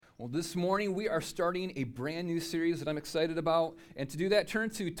Well, this morning we are starting a brand new series that I'm excited about. And to do that, turn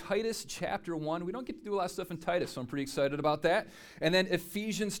to Titus chapter 1. We don't get to do a lot of stuff in Titus, so I'm pretty excited about that. And then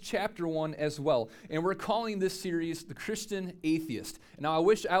Ephesians chapter 1 as well. And we're calling this series The Christian Atheist. Now, I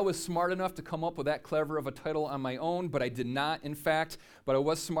wish I was smart enough to come up with that clever of a title on my own, but I did not, in fact. But I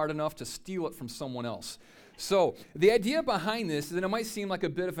was smart enough to steal it from someone else. So the idea behind this is that it might seem like a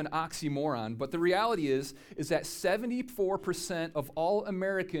bit of an oxymoron, but the reality is that 74% of all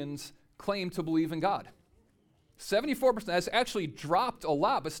Americans claim to believe in God. 74%, that's actually dropped a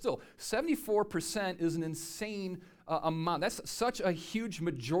lot, but still, 74% is an insane amount. That's such a huge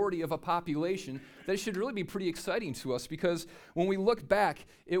majority of a population that it should really be pretty exciting to us, because when we look back,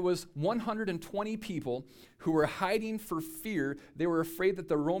 it was 120 people who were hiding for fear. They were afraid that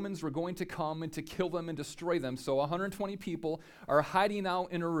the Romans were going to come and to kill them and destroy them. So 120 people are hiding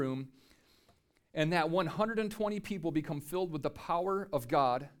out in a room, and that 120 people become filled with the power of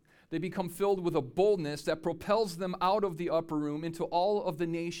God. They become filled with a boldness that propels them out of the upper room into all of the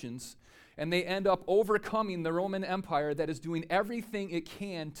nations, and they end up overcoming the Roman Empire that is doing everything it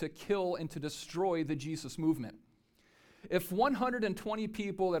can to kill and to destroy the Jesus movement. If 120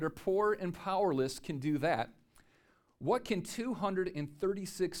 people that are poor and powerless can do that, what can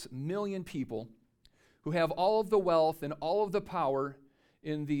 236 million people who have all of the wealth and all of the power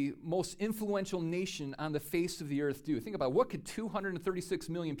in the most influential nation on the face of the earth do? Think about it. What could 236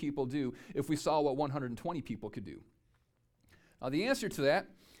 million people do if we saw what 120 people could do? Now, the answer to that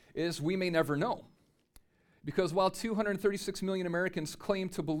is we may never know. Because while 236 million Americans claim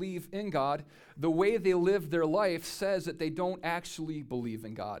to believe in God, the way they live their life says that they don't actually believe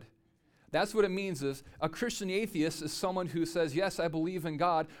in God. That's what it means. Is a Christian atheist is someone who says, yes, I believe in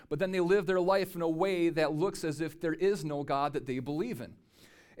God, but then they live their life in a way that looks as if there is no God that they believe in.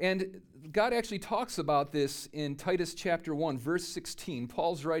 And God actually talks about this in Titus chapter 1, verse 16.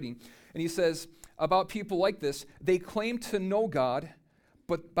 Paul's writing, and he says about people like this, they claim to know God,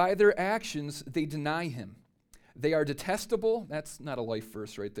 but by their actions they deny him. They are detestable, that's not a life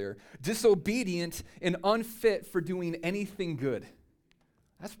verse right there, disobedient and unfit for doing anything good.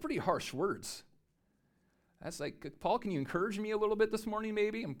 That's pretty harsh words. That's like, Paul, can you encourage me a little bit this morning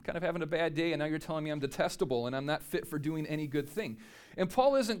maybe? I'm kind of having a bad day, and now you're telling me I'm detestable and I'm not fit for doing any good thing. And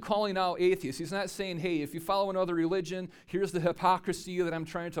Paul isn't calling out atheists. He's not saying, hey, if you follow another religion, here's the hypocrisy that I'm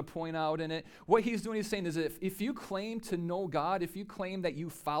trying to point out in it. What he's doing is saying is if you claim to know God, if you claim that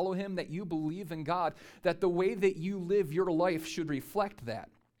you follow him, that you believe in God, that the way that you live your life should reflect that.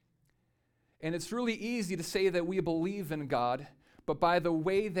 And it's really easy to say that we believe in God, but by the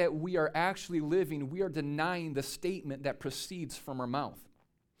way that we are actually living, we are denying the statement that proceeds from our mouth.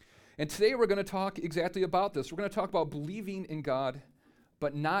 And today we're going to talk exactly about this. We're going to talk about believing in God,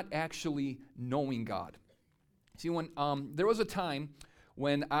 but not actually knowing God. See, when there was a time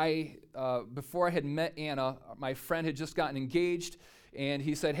when before I had met Anna, my friend had just gotten engaged, and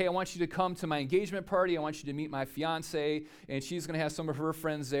he said, hey, I want you to come to my engagement party. I want you to meet my fiance, and she's going to have some of her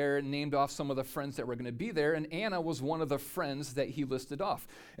friends there, and named off some of the friends that were going to be there, and Anna was one of the friends that he listed off.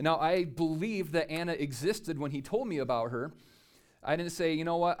 And now I believed that Anna existed when he told me about her. I didn't say, you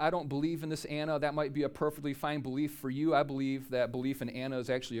know what, I don't believe in this Anna. That might be a perfectly fine belief for you. I believe that belief in Anna is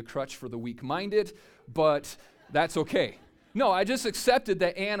actually a crutch for the weak-minded, but that's okay. No, I just accepted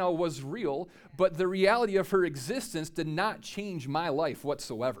that Anna was real, but the reality of her existence did not change my life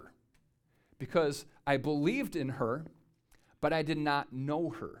whatsoever, because I believed in her, but I did not know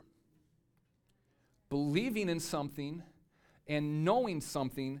her. Believing in something and knowing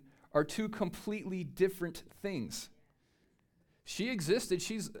something are two completely different things. She's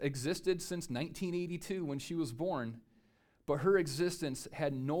existed since 1982 when she was born, but her existence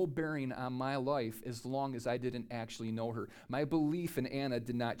had no bearing on my life as long as I didn't actually know her. My belief in Anna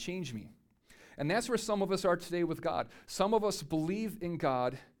did not change me. And that's where some of us are today with God. Some of us believe in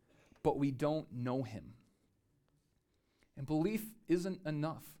God, but we don't know him. And belief isn't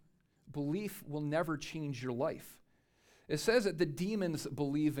enough. Belief will never change your life. It says that the demons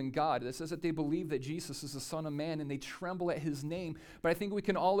believe in God. It says that they believe that Jesus is the Son of Man, and they tremble at his name. But I think we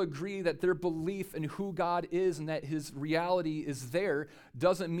can all agree that their belief in who God is and that his reality is there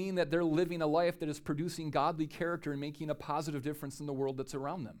doesn't mean that they're living a life that is producing godly character and making a positive difference in the world that's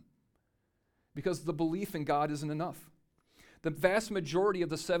around them. Because the belief in God isn't enough. The vast majority of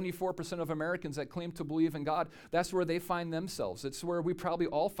the 74% of Americans that claim to believe in God, that's where they find themselves. It's where we probably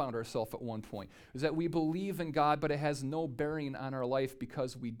all found ourselves at one point, is that we believe in God, but it has no bearing on our life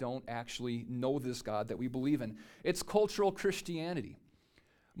because we don't actually know this God that we believe in. It's cultural Christianity.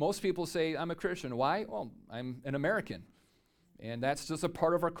 Most people say, I'm a Christian. Why? Well, I'm an American. And that's just a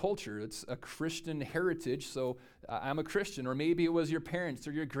part of our culture. It's a Christian heritage, so I'm a Christian. Or maybe it was your parents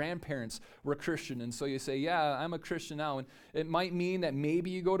or your grandparents were Christian, and so you say, yeah, I'm a Christian now. And it might mean that maybe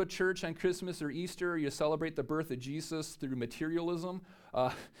you go to church on Christmas or Easter, or you celebrate the birth of Jesus through materialism,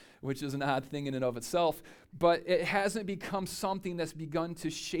 which is an odd thing in and of itself. But it hasn't become something that's begun to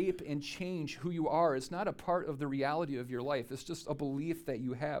shape and change who you are. It's not a part of the reality of your life. It's just a belief that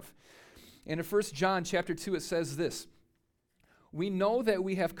you have. And in 1 John chapter 2, it says this: "We know that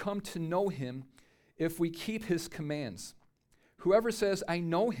we have come to know him if we keep his commands. Whoever says, 'I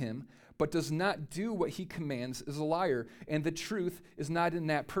know him,' but does not do what he commands is a liar, and the truth is not in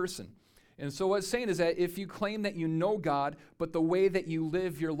that person." And so what it's saying is that if you claim that you know God, but the way that you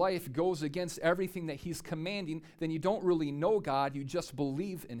live your life goes against everything that he's commanding, then you don't really know God, you just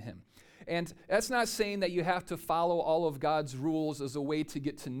believe in him. And that's not saying that you have to follow all of God's rules as a way to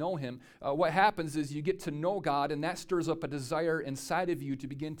get to know him. What happens is you get to know God, and that stirs up a desire inside of you to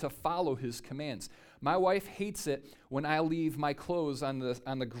begin to follow his commands. My wife hates it when I leave my clothes on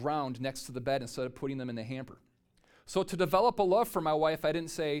the ground next to the bed instead of putting them in the hamper. So to develop a love for my wife, I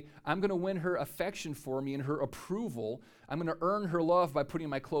didn't say, I'm going to win her affection for me and her approval. I'm going to earn her love by putting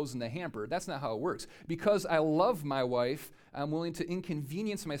my clothes in the hamper. That's not how it works. Because I love my wife, I'm willing to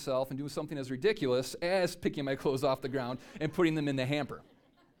inconvenience myself and do something as ridiculous as picking my clothes off the ground and putting them in the hamper.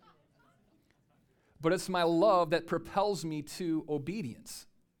 But it's my love that propels me to obedience.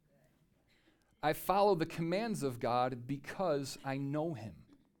 I follow the commands of God because I know him.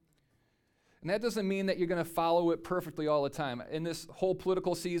 And that doesn't mean that you're going to follow it perfectly all the time. In this whole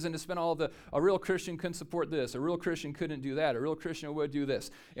political season, it's been a real Christian couldn't support this, a real Christian couldn't do that, a real Christian would do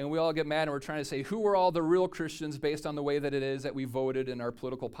this. And we all get mad and we're trying to say, who are all the real Christians based on the way that it is that we voted in our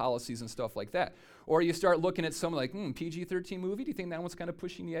political policies and stuff like that. Or you start looking at someone like, PG-13 movie, do you think that one's kind of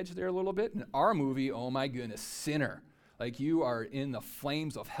pushing the edge there a little bit? And our movie, oh my goodness, sinner. Like you are in the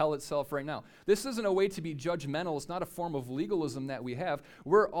flames of hell itself right now. This isn't a way to be judgmental. It's not a form of legalism that we have.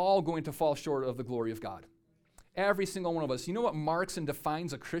 We're all going to fall short of the glory of God. Every single one of us. You know what marks and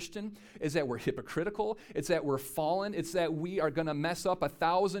defines a Christian? Is that we're hypocritical. It's that we're fallen. It's that we are going to mess up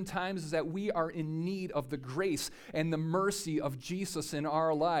 1,000 times. It's that we are in need of the grace and the mercy of Jesus in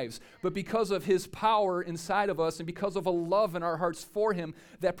our lives. But because of his power inside of us and because of a love in our hearts for him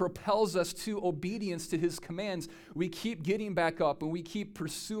that propels us to obedience to his commands, we keep getting back up and we keep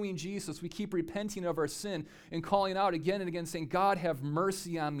pursuing Jesus. We keep repenting of our sin and calling out again and again saying, God, have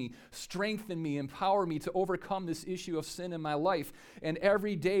mercy on me. Strengthen me. Empower me to overcome this issue of sin in my life, and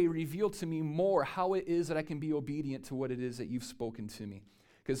every day reveal to me more how it is that I can be obedient to what it is that you've spoken to me.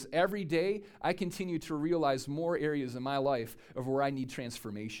 Because every day I continue to realize more areas in my life of where I need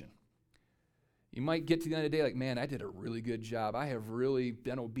transformation. You might get to the end of the day like, man, I did a really good job. I have really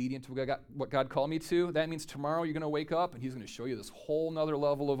been obedient to what God called me to. That means tomorrow you're going to wake up and he's going to show you this whole nother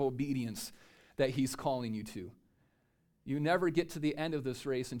level of obedience that he's calling you to. You never get to the end of this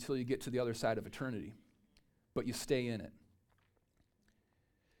race until you get to the other side of eternity. But you stay in it.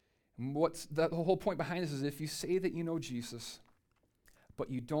 And the whole point behind this is if you say that you know Jesus, but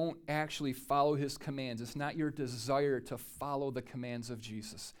you don't actually follow his commands, it's not your desire to follow the commands of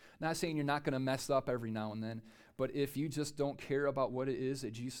Jesus. Not saying you're not going to mess up every now and then, but if you just don't care about what it is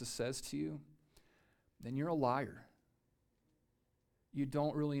that Jesus says to you, then you're a liar. You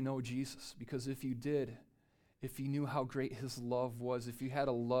don't really know Jesus, because if you did, if you knew how great his love was, if you had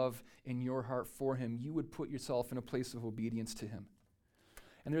a love in your heart for him, you would put yourself in a place of obedience to him.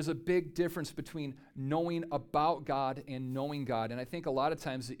 And there's a big difference between knowing about God and knowing God. And I think a lot of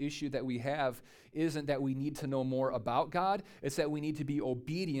times the issue that we have isn't that we need to know more about God, it's that we need to be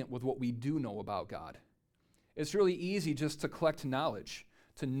obedient with what we do know about God. It's really easy just to collect knowledge,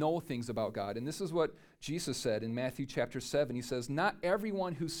 to know things about God. And this is what Jesus said in Matthew chapter 7. He says, "Not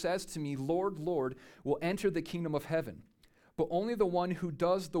everyone who says to me, 'Lord, Lord,' will enter the kingdom of heaven, but only the one who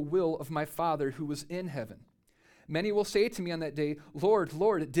does the will of my Father who is in heaven. Many will say to me on that day, 'Lord,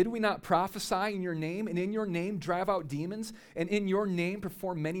 Lord, did we not prophesy in your name, and in your name drive out demons, and in your name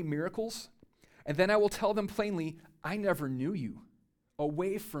perform many miracles?' And then I will tell them plainly, 'I never knew you.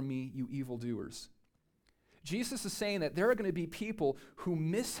 Away from me, you evildoers.'" Jesus is saying that there are going to be people who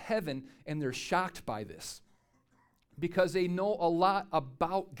miss heaven and they're shocked by this because they know a lot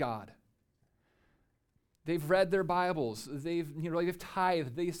about God. They've read their Bibles, they've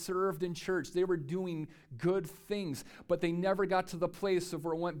tithed, they served in church, they were doing good things, but they never got to the place of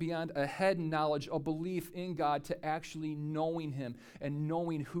where it went beyond a head knowledge, a belief in God, to actually knowing him and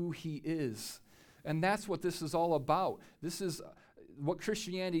knowing who he is. And that's what this is all about. This is what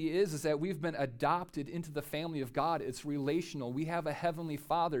Christianity is that we've been adopted into the family of God. It's relational. We have a heavenly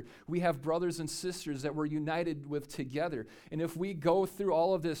Father. We have brothers and sisters that we're united with together. And if we go through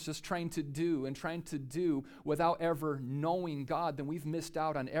all of this just trying to do without ever knowing God, then we've missed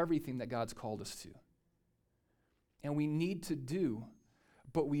out on everything that God's called us to. And we need to do,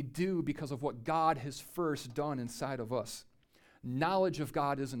 but we do because of what God has first done inside of us. Knowledge of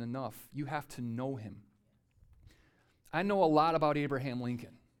God isn't enough. You have to know him. I know a lot about Abraham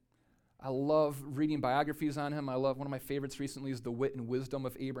Lincoln. I love reading biographies on him. One of my favorites recently is The Wit and Wisdom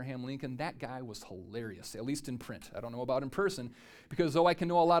of Abraham Lincoln. That guy was hilarious, at least in print. I don't know about in person, because though I can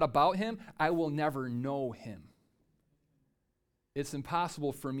know a lot about him, I will never know him. It's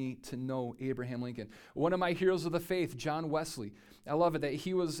impossible for me to know Abraham Lincoln. One of my heroes of the faith, John Wesley. I love it that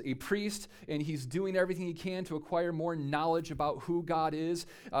he was a priest and he's doing everything he can to acquire more knowledge about who God is.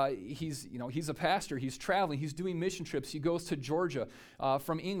 He's a pastor. He's traveling. He's doing mission trips. He goes to Georgia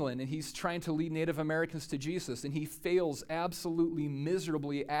from England and he's trying to lead Native Americans to Jesus, and he fails absolutely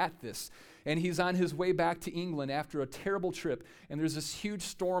miserably at this. And he's on his way back to England after a terrible trip, and there's this huge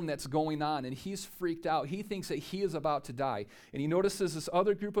storm that's going on, and he's freaked out. He thinks that he is about to die. And he notices this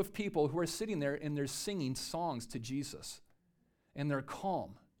other group of people who are sitting there, and they're singing songs to Jesus. And they're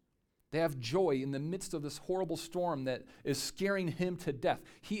calm. They have joy in the midst of this horrible storm that is scaring him to death.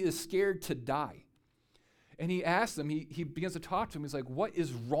 He is scared to die. And he asks them, he begins to talk to them. He's like, "What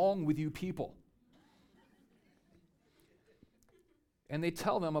is wrong with you people?" And they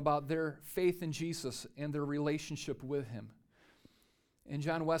tell them about their faith in Jesus and their relationship with him. And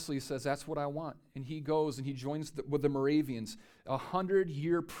John Wesley says, "That's what I want." And he goes and he joins with the Moravians, a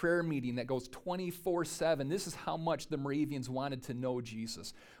 100-year prayer meeting that goes 24/7. This is how much the Moravians wanted to know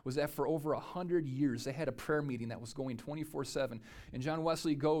Jesus, was that for over 100 years they had a prayer meeting that was going 24/7. And John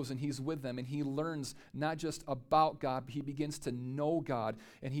Wesley goes and he's with them and he learns not just about God, but he begins to know God.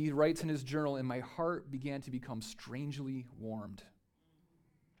 And he writes in his journal, "And my heart began to become strangely warmed."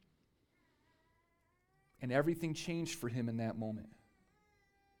 And everything changed for him in that moment.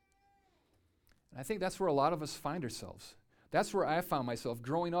 And I think that's where a lot of us find ourselves. That's where I found myself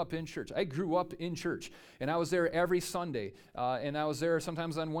growing up in church. I grew up in church, and I was there every Sunday, and I was there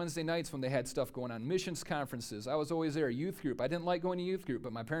sometimes on Wednesday nights when they had stuff going on, missions conferences. I was always there, youth group. I didn't like going to youth group,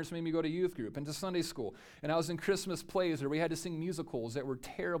 but my parents made me go to youth group and to Sunday school. And I was in Christmas plays where we had to sing musicals that were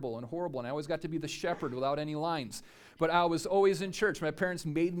terrible and horrible, and I always got to be the shepherd without any lines. But I was always in church. My parents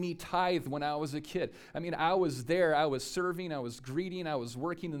made me tithe when I was a kid. I mean, I was there. I was serving. I was greeting. I was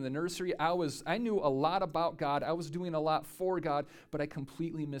working in the nursery. I knew a lot about God. I was doing a lot for God, but I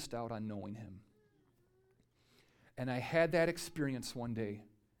completely missed out on knowing him. And I had that experience one day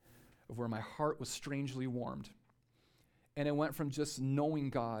of where my heart was strangely warmed. And it went from just knowing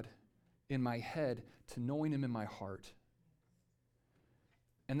God in my head to knowing him in my heart.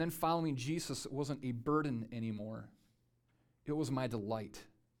 And then following Jesus wasn't a burden anymore. It was my delight.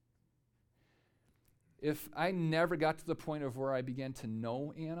 If I never got to the point of where I began to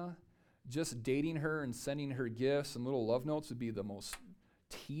know Anna, just dating her and sending her gifts and little love notes would be the most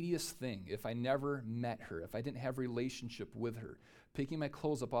tedious thing. If I never met her, if I didn't have a relationship with her, picking my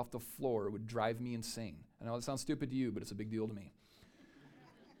clothes up off the floor would drive me insane. I know it sounds stupid to you, but it's a big deal to me.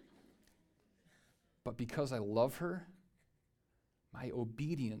 But because I love her, my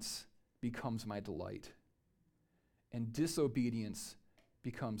obedience becomes my delight. And disobedience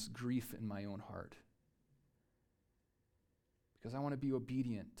becomes grief in my own heart. Because I want to be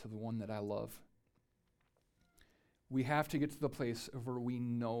obedient to the one that I love. We have to get to the place of where we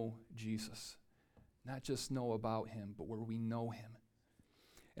know Jesus. Not just know about him, but where we know him.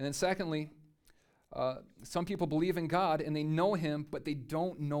 And then secondly, some people believe in God and they know him, but they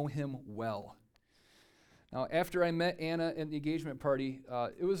don't know him well. Now, after I met Anna at the engagement party,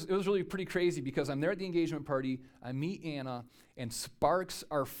 it was really pretty crazy because I'm there at the engagement party, I meet Anna, and sparks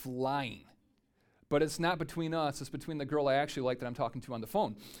are flying. But it's not between us, it's between the girl I actually like that I'm talking to on the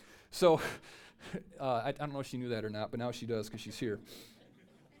phone. So, I don't know if she knew that or not, but now she does because she's here.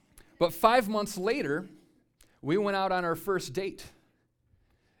 But 5 months later, we went out on our first date.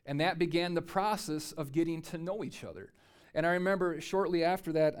 And that began the process of getting to know each other. And I remember shortly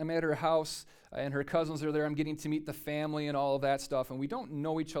after that, I'm at her house, and her cousins are there. I'm getting to meet the family and all of that stuff, and we don't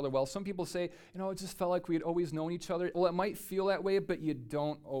know each other well. Some people say, it just felt like we had always known each other. Well, it might feel that way, but you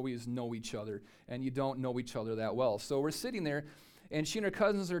don't always know each other, and you don't know each other that well. So we're sitting there, and she and her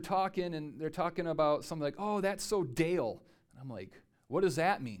cousins are talking, and they're talking about something like, "Oh, that's so Dale." And I'm like, "What does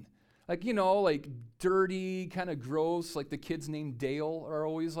that mean?" Like, like dirty, kind of gross, like the kids named Dale are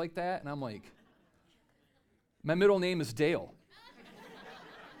always like that. And I'm like, my middle name is Dale.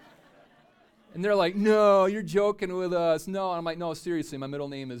 And they're like, no, you're joking with us. No, and I'm like, no, seriously, my middle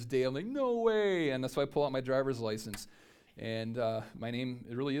name is Dale. I'm like, no way. And that's why I pull out my driver's license. And my name,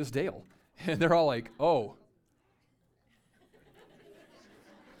 it really is Dale. And they're all like, oh.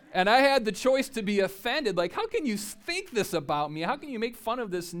 And I had the choice to be offended. Like, how can you think this about me? How can you make fun of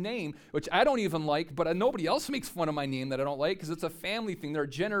this name, which I don't even like, but nobody else makes fun of my name that I don't like because it's a family thing. There are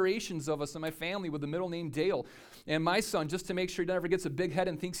generations of us in my family with the middle name Dale. And my son, just to make sure he never gets a big head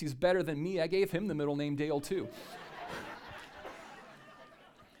and thinks he's better than me, I gave him the middle name Dale too.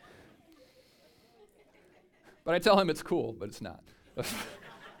 But I tell him it's cool, but it's not.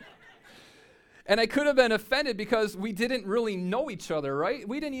 And I could have been offended because we didn't really know each other, right?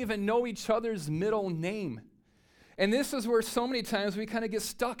 We didn't even know each other's middle name. And this is where so many times we kind of get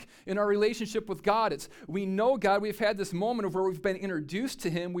stuck in our relationship with God. It's we know God, we've had this moment of where we've been introduced to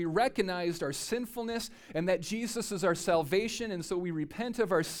him, we recognized our sinfulness and that Jesus is our salvation, and so we repent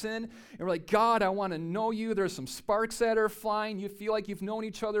of our sin, and we're like, God, I want to know you. There's some sparks that are flying. You feel like you've known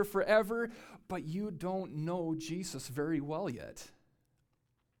each other forever, but you don't know Jesus very well yet.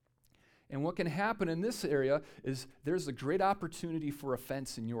 And what can happen in this area is there's a great opportunity for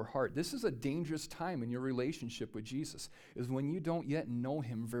offense in your heart. This is a dangerous time in your relationship with Jesus, is when you don't yet know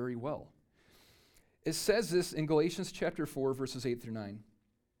him very well. It says this in Galatians chapter 4, verses 8 through 9.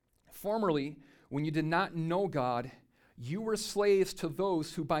 Formerly, when you did not know God, you were slaves to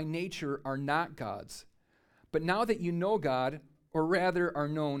those who by nature are not gods. But now that you know God, or rather are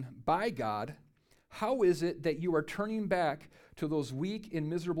known by God, how is it that you are turning back to those weak and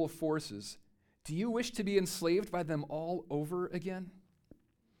miserable forces? Do you wish to be enslaved by them all over again?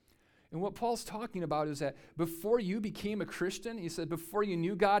 And what Paul's talking about is that before you became a Christian, he said before you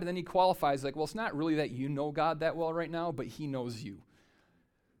knew God, and then he qualifies like, well, it's not really that you know God that well right now, but he knows you.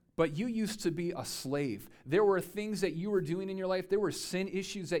 But you used to be a slave. There were things that you were doing in your life. There were sin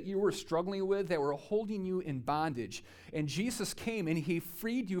issues that you were struggling with that were holding you in bondage. And Jesus came and he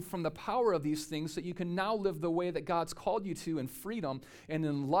freed you from the power of these things so that you can now live the way that God's called you to in freedom and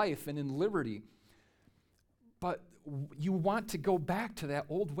in life and in liberty. But you want to go back to that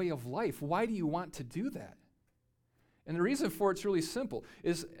old way of life. Why do you want to do that? And the reason for it's really simple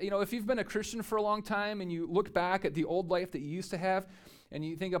is, if you've been a Christian for a long time and you look back at the old life that you used to have, and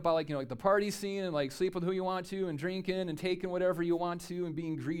you think about like the party scene and like sleep with who you want to and drinking and taking whatever you want to and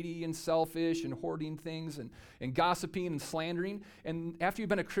being greedy and selfish and hoarding things and gossiping and slandering. And after you've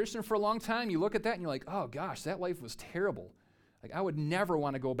been a Christian for a long time, you look at that and you're like, oh gosh, that life was terrible. Like I would never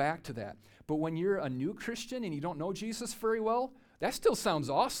want to go back to that. But when you're a new Christian and you don't know Jesus very well, that still sounds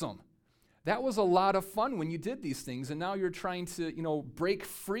awesome. That was a lot of fun when you did these things, and now you're trying to, break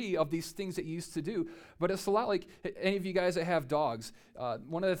free of these things that you used to do. But it's a lot like any of you guys that have dogs.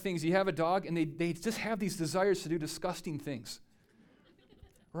 One of the things, you have a dog, and they just have these desires to do disgusting things.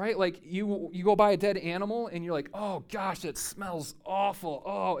 Right? Like you go by a dead animal, and you're like, oh gosh, it smells awful.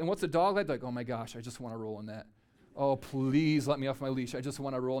 Oh, and what's a dog like? Like, oh my gosh, I just want to roll in that. Oh, please let me off my leash. I just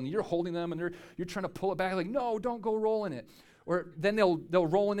want to roll. And you're holding them, and you're trying to pull it back. Like, no, don't go roll in it. Or then they'll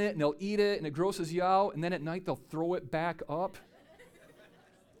roll in it, and they'll eat it, and it grosses you out. And then at night, they'll throw it back up. And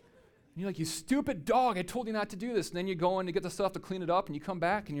you're like, you stupid dog, I told you not to do this. And then you go in to get the stuff to clean it up, and you come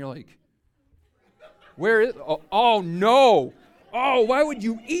back, and you're like, where is it? Oh, no. Oh, why would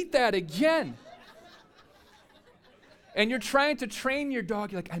you eat that again? And you're trying to train your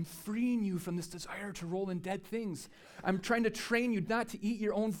dog. You're like, I'm freeing you from this desire to roll in dead things. I'm trying to train you not to eat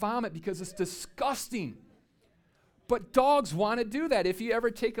your own vomit because it's disgusting. But dogs want to do that. If you ever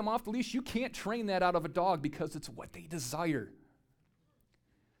take them off the leash, you can't train that out of a dog because it's what they desire.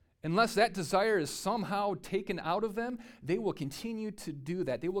 Unless that desire is somehow taken out of them, they will continue to do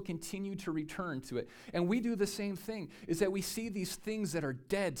that. They will continue to return to it. And we do the same thing, is that we see these things that are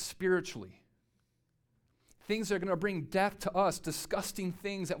dead spiritually. Things that are going to bring death to us, disgusting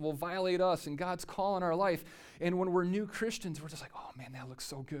things that will violate us and God's call in our life. And when we're new Christians, we're just like, oh man, that looks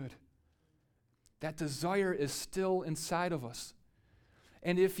so good. That desire is still inside of us.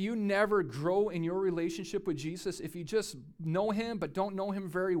 And if you never grow in your relationship with Jesus, if you just know him but don't know him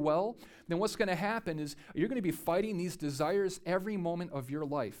very well, then what's going to happen is you're going to be fighting these desires every moment of your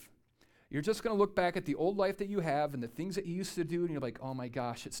life. You're just going to look back at the old life that you have and the things that you used to do, and you're like, oh my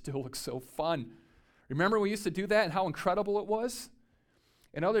gosh, it still looks so fun. Remember when we used to do that and how incredible it was?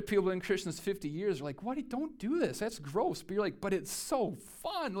 And other people in Christians 50 years are like, what? Don't do this. That's gross. But you're like, but it's so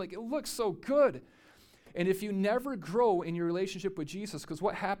fun. Like, it looks so good. And if you never grow in your relationship with Jesus, because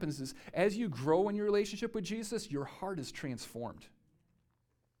what happens is as you grow in your relationship with Jesus, your heart is transformed.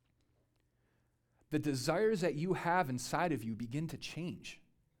 The desires that you have inside of you begin to change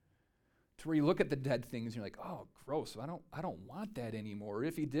to where you look at the dead things and you're like, oh, gross, I don't want that anymore. Or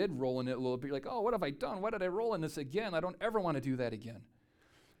if you did roll in it a little bit, you're like, oh, what have I done? Why did I roll in this again? I don't ever want to do that again.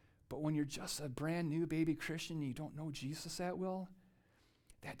 But when you're just a brand new baby Christian and you don't know Jesus that well,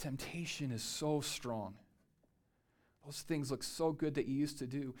 that temptation is so strong. Those things look so good that you used to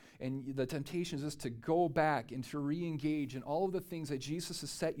do. And the temptation is just to go back and to re-engage in all of the things that Jesus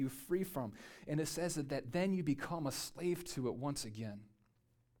has set you free from. And it says that then you become a slave to it once again.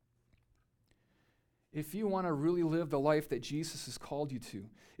 If you want to really live the life that Jesus has called you to,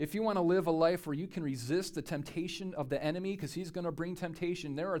 if you want to live a life where you can resist the temptation of the enemy, because he's going to bring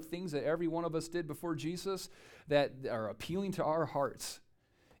temptation, there are things that every one of us did before Jesus that are appealing to our hearts.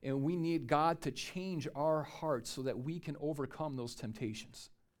 And we need God to change our hearts so that we can overcome those temptations.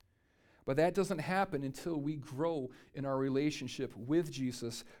 But that doesn't happen until we grow in our relationship with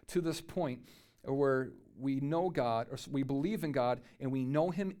Jesus to this point where we know God, or we believe in God, and we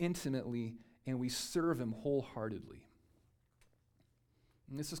know him intimately, and we serve him wholeheartedly.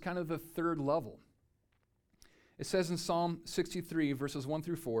 And this is kind of the third level. It says in Psalm 63, verses 1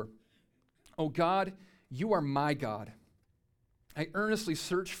 through 4, "O God, you are my God. I earnestly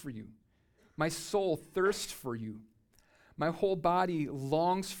search for you. My soul thirsts for you. My whole body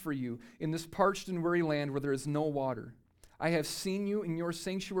longs for you in this parched and weary land where there is no water. I have seen you in your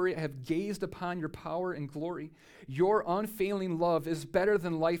sanctuary. I have gazed upon your power and glory. Your unfailing love is better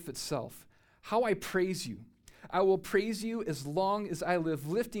than life itself. How I praise you. I will praise you as long as I live,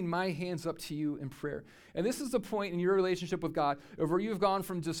 lifting my hands up to you in prayer." And this is the point in your relationship with God of where you've gone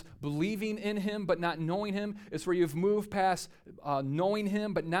from just believing in him but not knowing him. It's where you've moved past knowing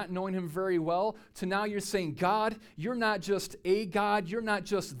him but not knowing him very well to now you're saying, God, you're not just a God. You're not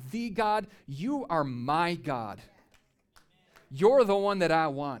just the God. You are my God. You're the one that I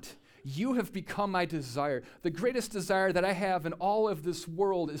want. You have become my desire. The greatest desire that I have in all of this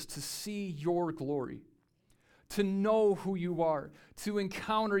world is to see your glory, to know who you are, to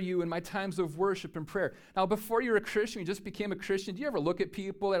encounter you in my times of worship and prayer. Now, before you're a Christian, you just became a Christian, do you ever look at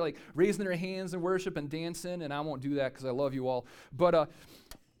people that are like raising their hands in worship and dancing? And I won't do that because I love you all. But,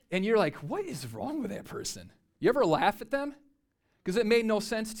 and you're like, what is wrong with that person? You ever laugh at them? Because it made no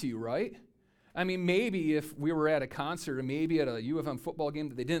sense to you, right? I mean, maybe if we were at a concert or maybe at a U of M football game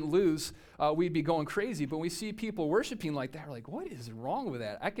that they didn't lose, we'd be going crazy. But when we see people worshiping like that, we're like, what is wrong with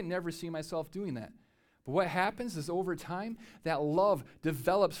that? I can never see myself doing that. But what happens is over time, that love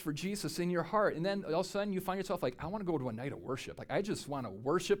develops for Jesus in your heart. And then all of a sudden you find yourself like, I want to go to a night of worship. Like, I just want to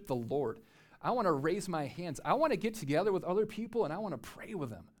worship the Lord. I want to raise my hands. I want to get together with other people and I want to pray with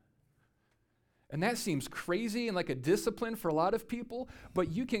them. And that seems crazy and like a discipline for a lot of people, but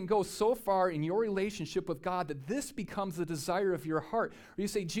you can go so far in your relationship with God that this becomes the desire of your heart. Where you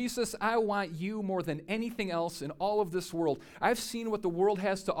say, Jesus, I want you more than anything else in all of this world. I've seen what the world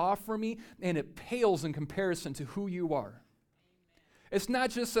has to offer me, and it pales in comparison to who you are. It's not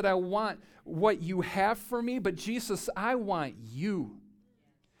just that I want what you have for me, but Jesus, I want you.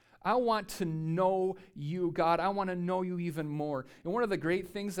 I want to know you, God. I want to know you even more. And one of the great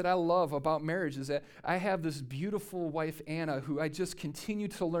things that I love about marriage is that I have this beautiful wife, Anna, who I just continue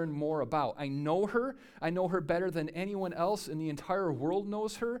to learn more about. I know her better than anyone else in the entire world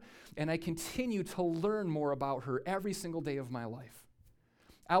knows her, and I continue to learn more about her every single day of my life.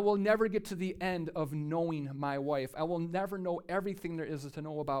 I will never get to the end of knowing my wife. I will never know everything there is to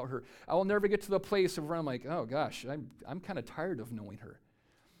know about her. I will never get to the place where I'm like, oh gosh, I'm kind of tired of knowing her.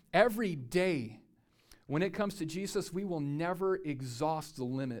 Every day, when it comes to Jesus, we will never exhaust the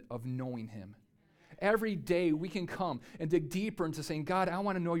limit of knowing him. Every day, we can come and dig deeper into saying, God, I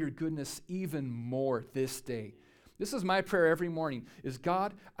want to know your goodness even more this day. This is my prayer every morning, is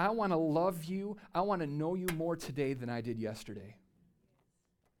God, I want to love you. I want to know you more today than I did yesterday.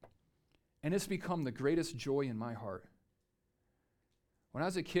 And it's become the greatest joy in my heart. When I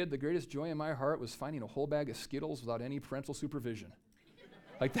was a kid, the greatest joy in my heart was finding a whole bag of Skittles without any parental supervision.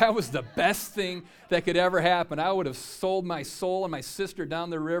 Like, that was the best thing that could ever happen. I would have sold my soul and my sister down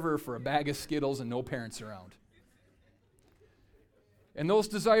the river for a bag of Skittles and no parents around. And those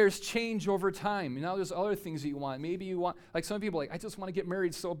desires change over time. Now there's other things that you want. Maybe you want, like some people, like, I just want to get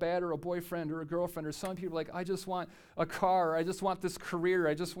married so bad, or a boyfriend or a girlfriend, or some people like, I just want a car, I just want this career,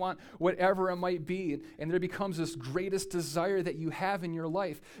 I just want whatever it might be. And there becomes this greatest desire that you have in your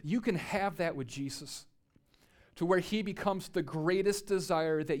life. You can have that with Jesus, to where he becomes the greatest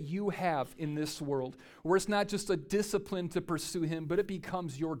desire that you have in this world, where it's not just a discipline to pursue him, but it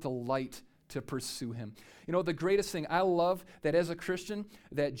becomes your delight to pursue him. You know, the greatest thing, I love that as a Christian,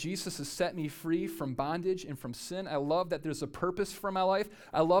 that Jesus has set me free from bondage and from sin. I love that there's a purpose for my life.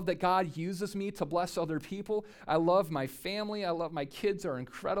 I love that God uses me to bless other people. I love my family. I love my kids are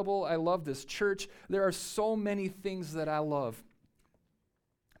incredible. I love this church. There are so many things that I love.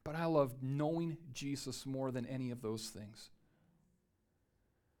 But I love knowing Jesus more than any of those things.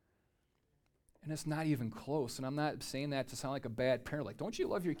 And it's not even close. And I'm not saying that to sound like a bad parent. Like, don't you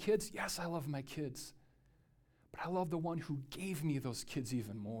love your kids? Yes, I love my kids. But I love the one who gave me those kids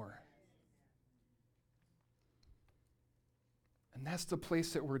even more. And that's the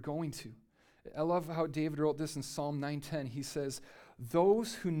place that we're going to. I love how David wrote this in Psalm 9:10. He says,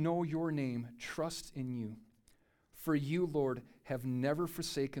 "Those who know your name trust in you. For you, Lord, have never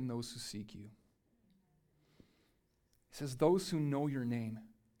forsaken those who seek you." He says, those who know your name.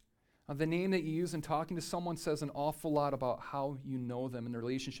 The name that you use in talking to someone says an awful lot about how you know them and the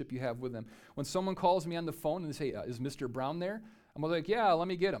relationship you have with them. When someone calls me on the phone and they say, "Is Mr. Brown there?" I'm like, "Yeah, let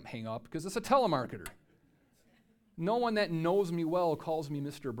me get him." Hang up, because it's a telemarketer. No one that knows me well calls me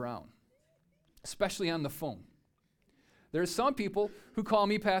Mr. Brown, especially on the phone. There's some people who call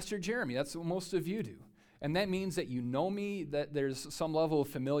me Pastor Jeremy. That's what most of you do. And that means that you know me, that there's some level of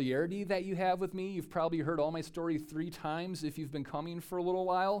familiarity that you have with me. You've probably heard all my story 3 times if you've been coming for a little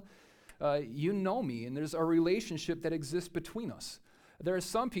while. You know me, and there's a relationship that exists between us. There are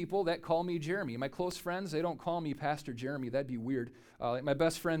some people that call me Jeremy. My close friends, they don't call me Pastor Jeremy. That'd be weird. Like my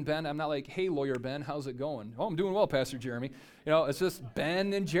best friend, Ben, I'm not like, "Hey, Lawyer Ben, how's it going?" "Oh, I'm doing well, Pastor Jeremy." You know, it's just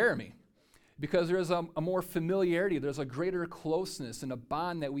Ben and Jeremy. Because there's a more familiarity, there's a greater closeness and a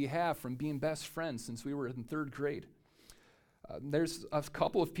bond that we have from being best friends since we were in 3rd grade. There's a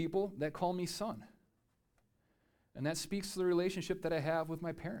couple of people that call me son. And that speaks to the relationship that I have with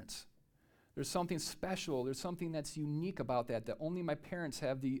my parents. There's something special, there's something that's unique about that only my parents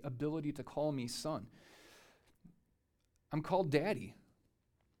have the ability to call me son. I'm called daddy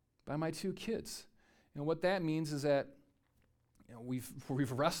by my 2 kids. And what that means is that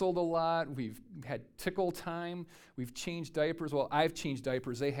we've wrestled a lot, we've had tickle time, we've changed diapers. Well, I've changed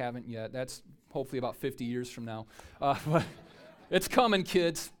diapers, they haven't yet. That's hopefully about 50 years from now. But it's coming,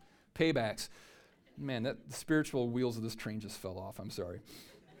 kids. Paybacks. Man, the spiritual wheels of this train just fell off. I'm sorry.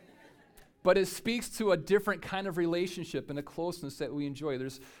 But it speaks to a different kind of relationship and a closeness that we enjoy.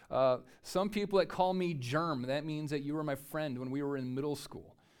 There's some people that call me Germ. That means that you were my friend when we were in middle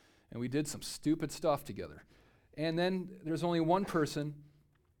school. And we did some stupid stuff together. And then there's only one person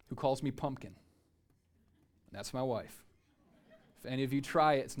who calls me Pumpkin. And that's my wife. If any of you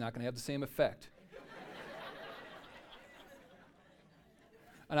try it, it's not going to have the same effect.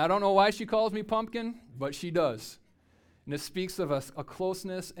 And I don't know why she calls me Pumpkin, but she does. And it speaks of a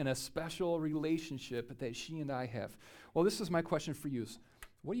closeness and a special relationship that she and I have. Well, this is my question for you.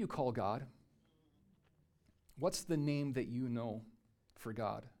 What do you call God? What's the name that you know for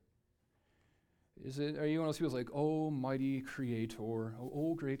God? Are you one of those people like, "Oh, mighty creator,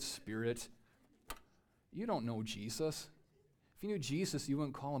 oh, great spirit"? You don't know Jesus. If you knew Jesus, you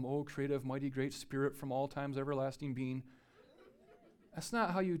wouldn't call him, "Oh, creative, mighty, great spirit from all times, everlasting being." That's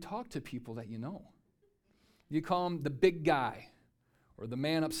not how you talk to people that you know. You call him the big guy or the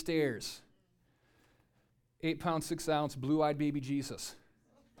man upstairs. 8 pound, 6 ounce, blue-eyed baby Jesus.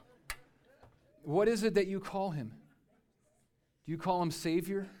 What is it that you call him? Do you call him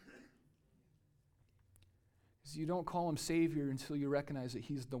Savior? Because you don't call him Savior until you recognize that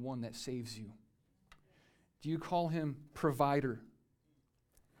he's the one that saves you. Do you call him Provider?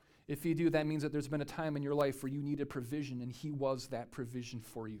 If you do, that means that there's been a time in your life where you needed provision, and he was that provision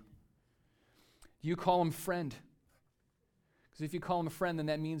for you. Do you call him Friend? Because if you call him a friend, then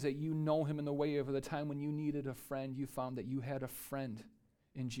that means that you know him in the way of the time when you needed a friend, you found that you had a friend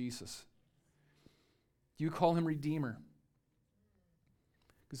in Jesus. Do you call him Redeemer?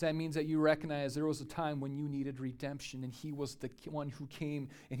 Because that means that you recognize there was a time when you needed redemption, and he was the one who came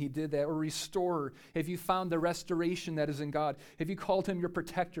and he did that. Or Restorer. Have you found the restoration that is in God? Have you called him your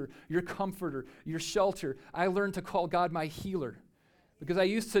protector, your comforter, your shelter? I learned to call God my healer. Because I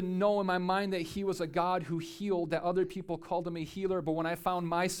used to know in my mind that he was a God who healed, that other people called him a healer. But when I found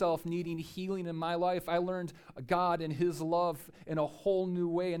myself needing healing in my life, I learned God and his love in a whole new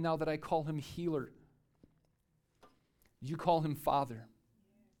way. And now that I call him healer, you call him Father.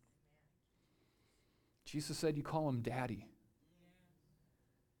 Jesus said you call him Daddy.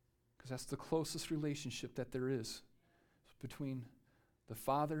 Because that's the closest relationship that there is between the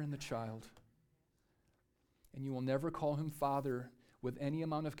father and the child. And you will never call him Father with any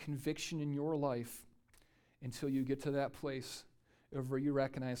amount of conviction in your life until you get to that place of where you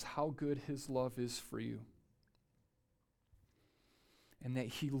recognize how good his love is for you. and that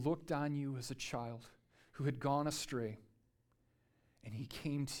he looked on you as a child who had gone astray, and he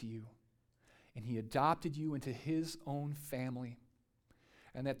came to you, and he adopted you into his own family,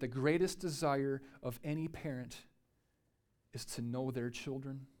 and that the greatest desire of any parent is to know their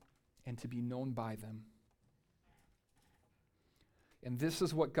children and to be known by them. And this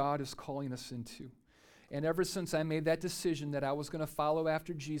is what God is calling us into. And ever since I made that decision that I was going to follow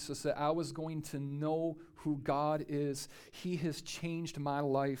after Jesus, that I was going to know who God is, he has changed my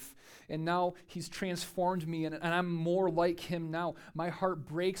life. And now he's transformed me, and I'm more like him now. My heart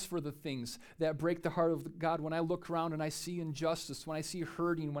breaks for the things that break the heart of God. When I look around and I see injustice, when I see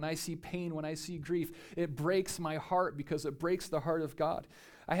hurting, when I see pain, when I see grief, it breaks my heart because it breaks the heart of God.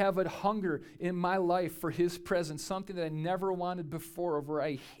 I have a hunger in my life for his presence, something that I never wanted before, where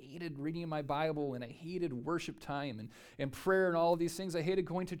I hated reading my Bible and I hated worship time and prayer and all of these things. I hated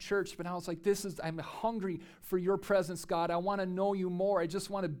going to church, but now it's like, I'm hungry for your presence, God. I want to know you more. I just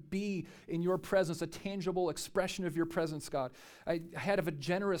want to be in your presence, a tangible expression of your presence, God. I had a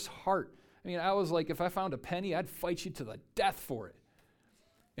generous heart. I mean, I was like, if I found a penny, I'd fight you to the death for it.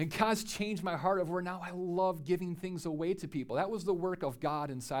 And God's changed my heart of where now I love giving things away to people. That was the work of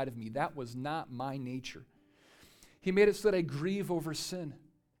God inside of me. That was not my nature. He made it so that I grieve over sin,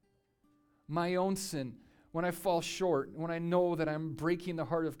 my own sin, when I fall short, when I know that I'm breaking the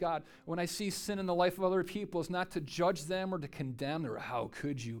heart of God. When I see sin in the life of other people, it's not to judge them or to condemn or how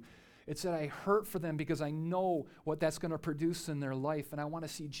could you. It's that I hurt for them because I know what that's going to produce in their life, and I want to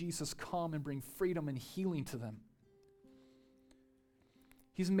see Jesus come and bring freedom and healing to them.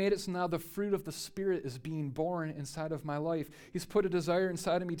 He's made it so now the fruit of the Spirit is being born inside of my life. He's put a desire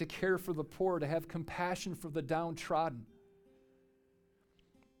inside of me to care for the poor, to have compassion for the downtrodden.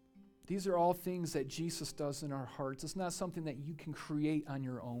 These are all things that Jesus does in our hearts. It's not something that you can create on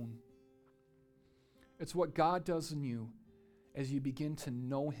your own. It's what God does in you as you begin to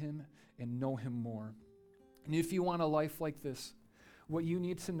know him and know him more. And if you want a life like this, what you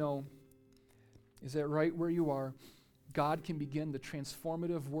need to know is that right where you are, God can begin the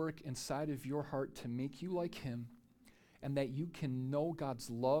transformative work inside of your heart to make you like him, and that you can know God's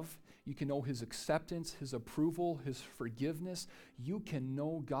love, you can know his acceptance, his approval, his forgiveness. You can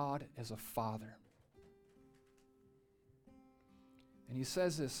know God as a father. And he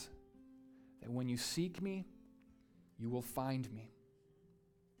says this, that when you seek me, you will find me.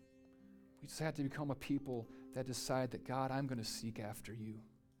 We just have to become a people that decide that, God, I'm going to seek after you.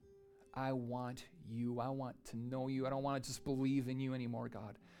 I want you. I want to know you. I don't want to just believe in you anymore,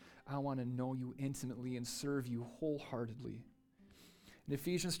 God. I want to know you intimately and serve you wholeheartedly. In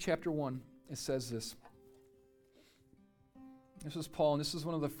Ephesians chapter 1, it says this. This is Paul, and this is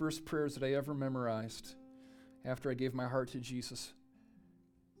one of the first prayers that I ever memorized after I gave my heart to Jesus.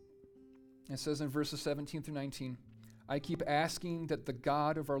 It says in verses 17 through 19, I keep asking that the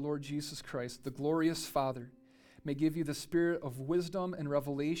God of our Lord Jesus Christ, the glorious Father, may give you the spirit of wisdom and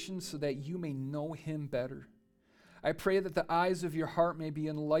revelation so that you may know him better. I pray that the eyes of your heart may be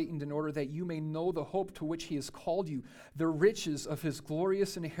enlightened in order that you may know the hope to which he has called you, the riches of his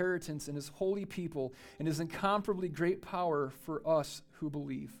glorious inheritance in his holy people, and his incomparably great power for us who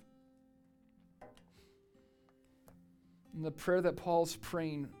believe. And the prayer that Paul's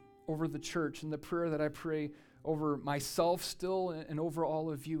praying over the church, and the prayer that I pray over myself still and over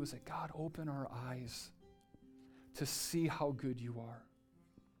all of you, is that God, open our eyes to see how good you are.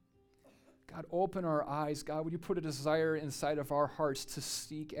 God, open our eyes. God, would you put a desire inside of our hearts to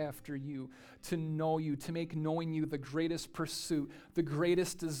seek after you, to know you, to make knowing you the greatest pursuit, the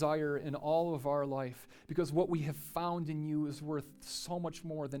greatest desire in all of our life, because what we have found in you is worth so much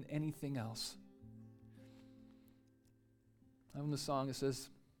more than anything else. And in the song it says,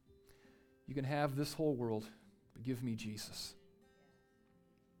 you can have this whole world, but give me Jesus.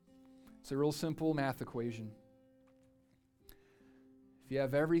 It's a real simple math equation. If you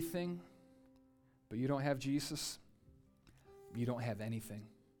have everything, but you don't have Jesus, you don't have anything.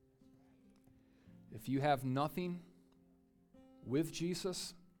 If you have nothing with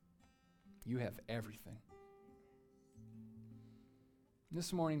Jesus, you have everything.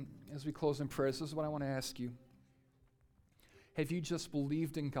 This morning, as we close in prayer, this is what I want to ask you. Have you just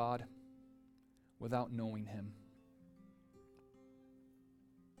believed in God without knowing him?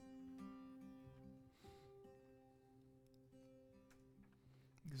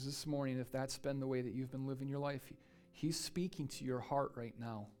 Because this morning, if that's been the way that you've been living your life, he's speaking to your heart right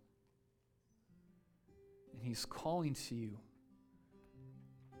now. And he's calling to you.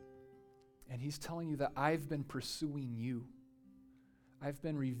 And he's telling you that I've been pursuing you. I've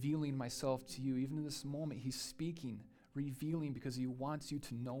been revealing myself to you. Even in this moment, he's speaking, revealing, because he wants you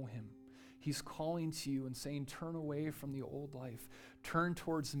to know him. He's calling to you and saying, turn away from the old life. Turn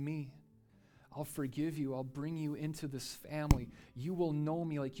towards me. I'll forgive you. I'll bring you into this family. You will know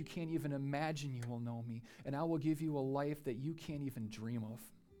me like you can't even imagine you will know me. And I will give you a life that you can't even dream of.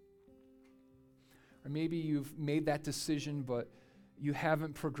 Or maybe you've made that decision, but you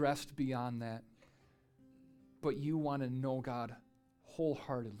haven't progressed beyond that. But you want to know God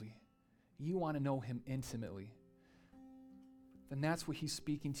wholeheartedly. You want to know him intimately. Then that's what he's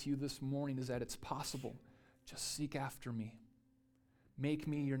speaking to you this morning, is that it's possible. Just seek after me. Make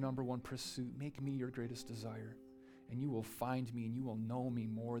me your number one pursuit. Make me your greatest desire. And you will find me and you will know me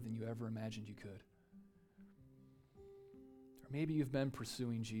more than you ever imagined you could. Or maybe you've been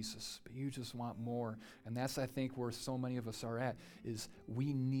pursuing Jesus, but you just want more. And that's, I think, where so many of us are at, is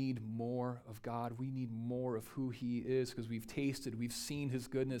we need more of God. We need more of who he is, because we've tasted, we've seen his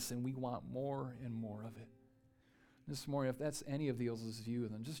goodness, and we want more and more of it. This morning, if that's any of those of you,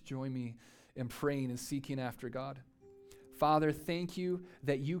 then just join me in praying and seeking after God. Father, thank you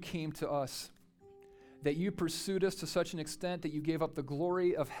that you came to us, that you pursued us to such an extent that you gave up the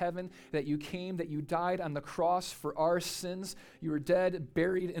glory of heaven, that you came, that you died on the cross for our sins. You were dead,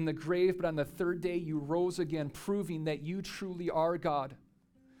 buried in the grave, but on the third day you rose again, proving that you truly are God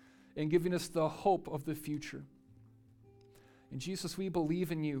and giving us the hope of the future. And Jesus, we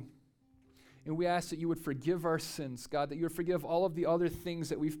believe in you. And we ask that you would forgive our sins, God, that you would forgive all of the other things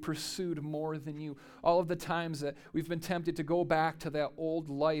that we've pursued more than you, all of the times that we've been tempted to go back to that old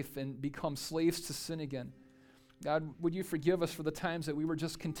life and become slaves to sin again. God, would you forgive us for the times that we were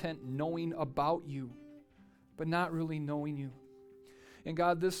just content knowing about you, but not really knowing you. And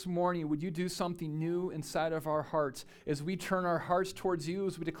God, this morning, would you do something new inside of our hearts as we turn our hearts towards you,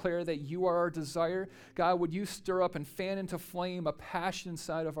 as we declare that you are our desire? God, would you stir up and fan into flame a passion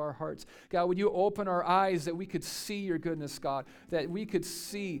inside of our hearts? God, would you open our eyes that we could see your goodness, God, that we could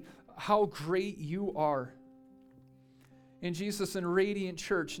see how great you are? And Jesus, in Radiant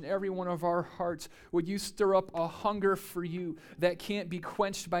Church, in every one of our hearts, would you stir up a hunger for you that can't be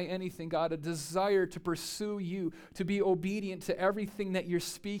quenched by anything, God, a desire to pursue you, to be obedient to everything that you're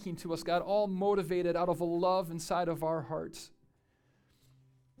speaking to us, God, all motivated out of a love inside of our hearts.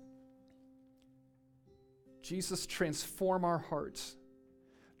 Jesus, transform our hearts,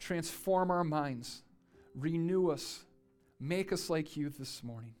 transform our minds, renew us, make us like you this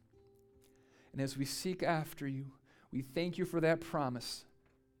morning. And as we seek after you, we thank you for that promise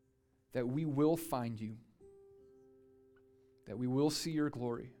that we will find you, that we will see your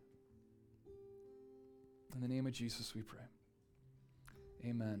glory. In the name of Jesus we pray.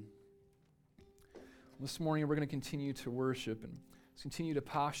 Amen. This morning we're going to continue to worship and continue to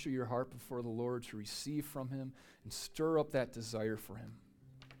posture your heart before the Lord to receive from him and stir up that desire for him.